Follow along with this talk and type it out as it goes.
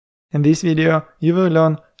In this video, you will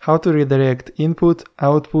learn how to redirect input,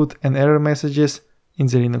 output and error messages in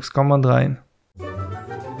the Linux command line.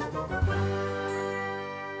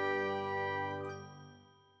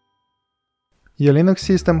 Your Linux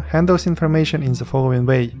system handles information in the following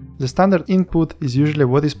way. The standard input is usually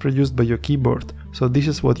what is produced by your keyboard, so this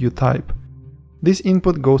is what you type. This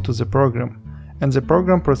input goes to the program, and the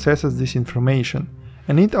program processes this information,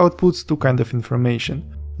 and it outputs two kinds of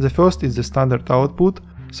information. The first is the standard output,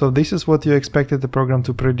 so this is what you expected the program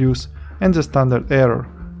to produce, and the standard error.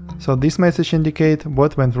 So this message indicates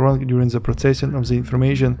what went wrong during the processing of the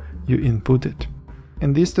information you inputted.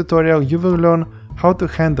 In this tutorial you will learn how to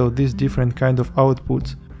handle these different kind of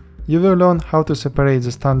outputs. You will learn how to separate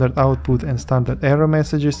the standard output and standard error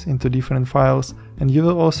messages into different files, and you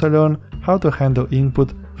will also learn how to handle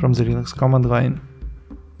input from the Linux command line.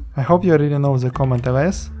 I hope you already know the command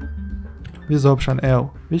ls with option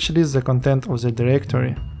L, which lists the content of the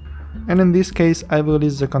directory. And in this case I will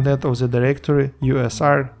list the content of the directory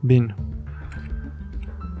usr bin.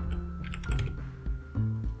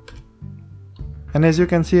 And as you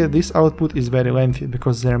can see, this output is very lengthy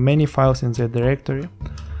because there are many files in the directory.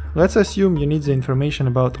 Let's assume you need the information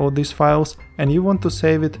about all these files and you want to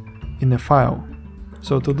save it in a file.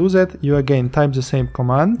 So to do that, you again type the same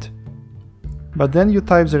command, but then you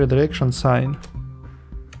type the redirection sign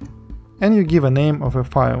and you give a name of a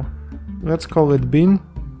file. Let's call it bin.out.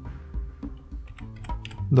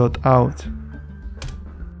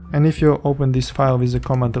 And if you open this file with the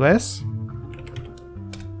command ls,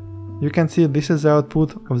 you can see this is the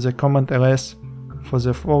output of the command ls for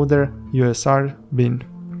the folder usr bin.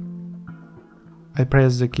 I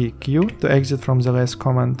press the key Q to exit from the ls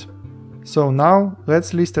command. So now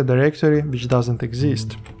let's list a directory which doesn't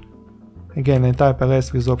exist. Again I type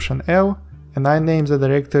ls with option L and I name the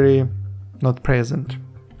directory not present.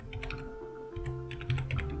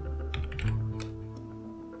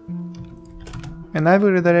 And I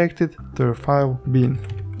will redirect it to a file bin.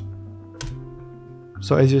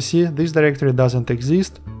 So as you see, this directory doesn't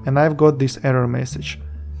exist and I've got this error message.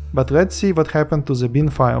 But let's see what happened to the bin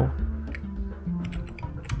file.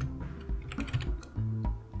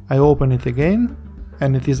 I open it again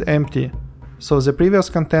and it is empty. So the previous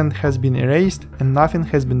content has been erased and nothing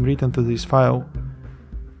has been written to this file.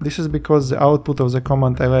 This is because the output of the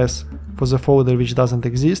command ls for the folder which doesn't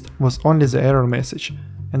exist was only the error message,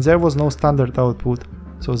 and there was no standard output,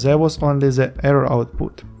 so there was only the error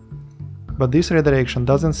output. But this redirection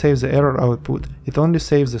doesn't save the error output, it only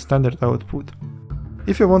saves the standard output.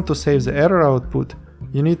 If you want to save the error output,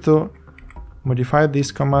 you need to modify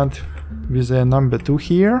this command with the number 2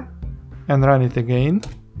 here and run it again.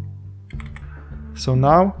 So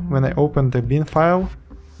now when I open the bin file,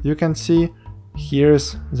 you can see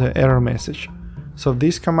here's the error message. So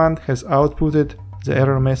this command has outputted the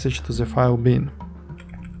error message to the file bin.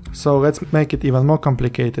 So let's make it even more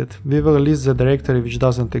complicated. We will list the directory which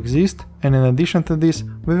doesn't exist, and in addition to this,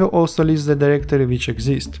 we will also list the directory which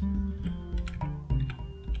exists.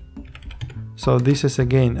 So this is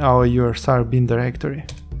again our usr bin directory.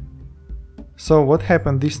 So what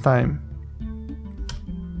happened this time?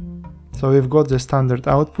 So we've got the standard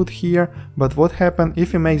output here, but what happened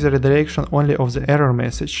if we make the redirection only of the error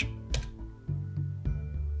message?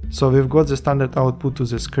 So we've got the standard output to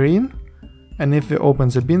the screen, and if we open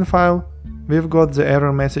the bin file, we've got the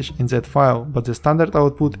error message in that file, but the standard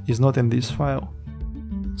output is not in this file.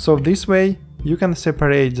 So this way you can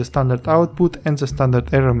separate the standard output and the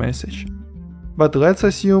standard error message. But let's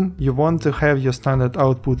assume you want to have your standard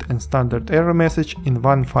output and standard error message in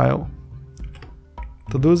one file.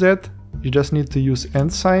 To do that, you just need to use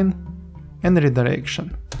and sign and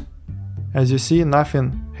redirection. As you see,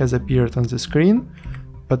 nothing has appeared on the screen,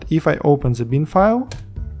 but if I open the bin file,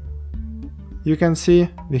 you can see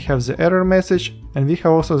we have the error message and we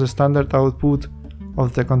have also the standard output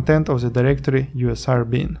of the content of the directory usr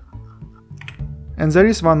bin. And there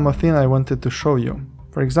is one more thing I wanted to show you.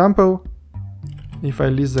 For example, if I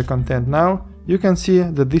list the content now, you can see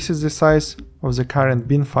that this is the size of the current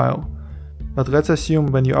bin file. But let's assume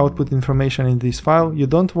when you output information in this file, you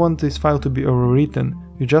don't want this file to be overwritten,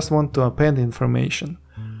 you just want to append information.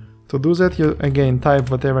 To do that, you again type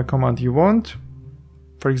whatever command you want.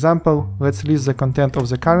 For example, let's list the content of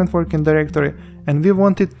the current working directory and we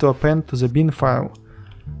want it to append to the bin file.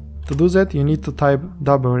 To do that, you need to type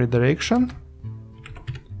double redirection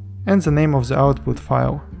and the name of the output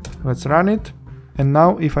file. Let's run it. And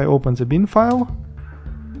now if I open the bin file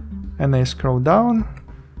and I scroll down,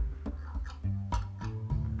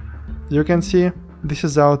 you can see this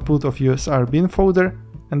is the output of usr bin folder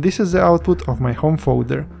and this is the output of my home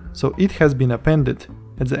folder, so it has been appended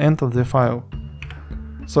at the end of the file.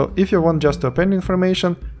 So if you want just to append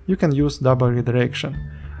information, you can use double redirection.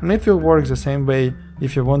 And it will work the same way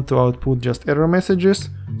if you want to output just error messages,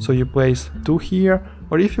 so you place 2 here,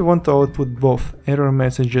 or if you want to output both error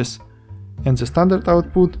messages and the standard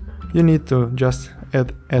output, you need to just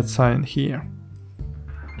add sign here.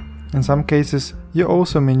 In some cases, you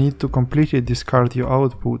also may need to completely discard your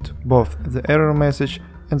output, both the error message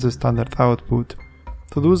and the standard output.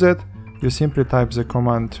 To do that, you simply type the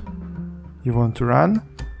command you want to run,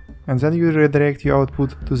 and then you redirect your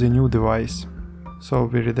output to the new device. So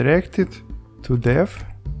we redirect it to dev,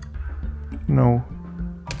 no.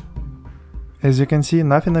 As you can see,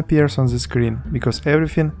 nothing appears on the screen, because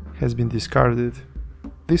everything has been discarded.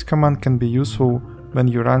 This command can be useful when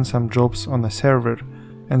you run some jobs on a server,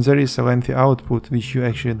 and there is a lengthy output which you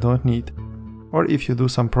actually don't need, or if you do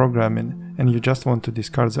some programming and you just want to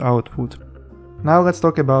discard the output. Now let's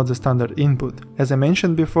talk about the standard input. As I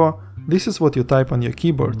mentioned before, this is what you type on your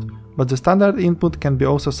keyboard, but the standard input can be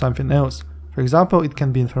also something else. For example, it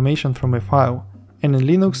can be information from a file, and in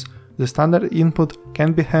Linux, the standard input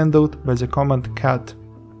can be handled by the command cat.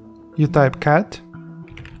 You type cat,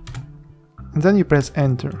 and then you press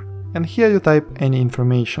enter, and here you type any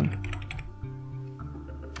information.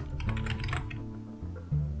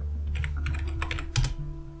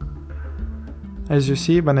 As you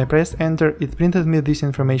see, when I pressed enter, it printed me this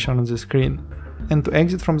information on the screen, and to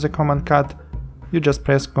exit from the command cat, you just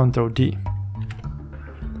press Ctrl D.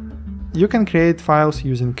 You can create files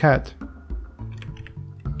using cat.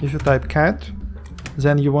 If you type cat,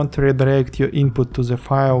 then you want to redirect your input to the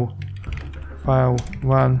file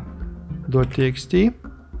file1.txt,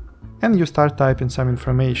 and you start typing some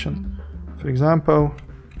information. For example,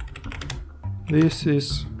 this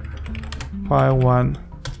is file1,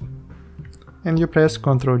 and you press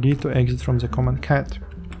Ctrl D to exit from the command cat.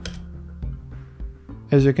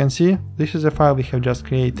 As you can see, this is a file we have just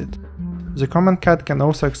created. The command cat can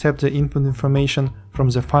also accept the input information from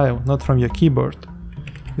the file, not from your keyboard.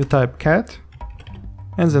 You type cat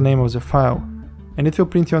and the name of the file, and it will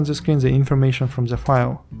print you on the screen the information from the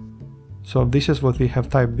file. So this is what we have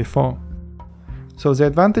typed before. So the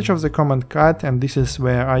advantage of the command cat, and this is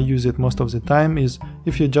where I use it most of the time, is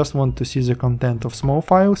if you just want to see the content of small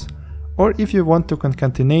files, or if you want to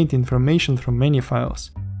concatenate information from many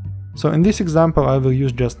files. So in this example I will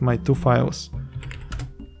use just my 2 files.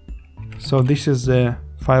 So this is the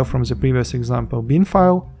file from the previous example, bin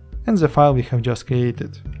file, and the file we have just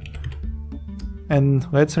created. And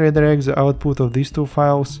let's redirect the output of these 2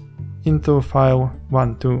 files into file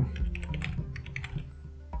 1.2.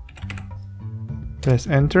 Press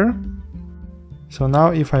enter. So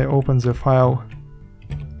now if I open the file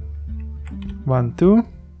 1.2,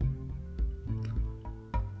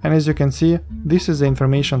 and as you can see, this is the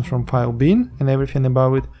information from file bin and everything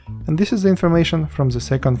about it, and this is the information from the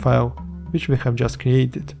second file, which we have just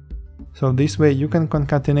created. So this way you can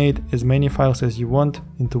concatenate as many files as you want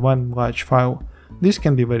into one large file. This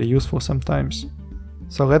can be very useful sometimes.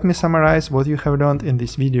 So let me summarize what you have learned in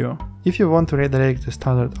this video. If you want to redirect the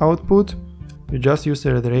standard output, you just use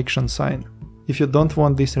the redirection sign. If you don't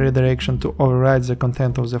want this redirection to override the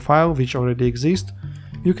content of the file which already exists,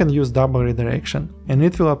 you can use double redirection, and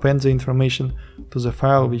it will append the information to the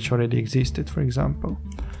file which already existed, for example.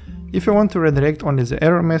 If you want to redirect only the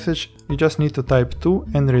error message, you just need to type 2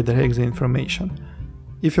 and redirect the information.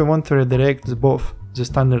 If you want to redirect both the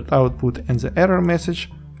standard output and the error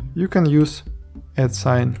message, you can use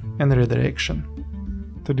 @sign and redirection.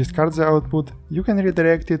 To discard the output, you can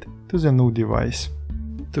redirect it to the new device.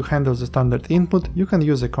 To handle the standard input, you can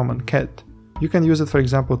use the command cat. You can use it, for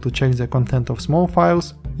example, to check the content of small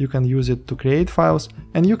files, you can use it to create files,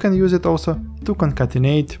 and you can use it also to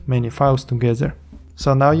concatenate many files together.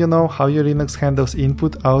 So now you know how your Linux handles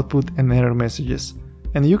input, output and error messages,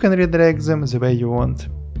 and you can redirect them the way you want.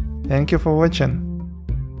 Thank you for watching.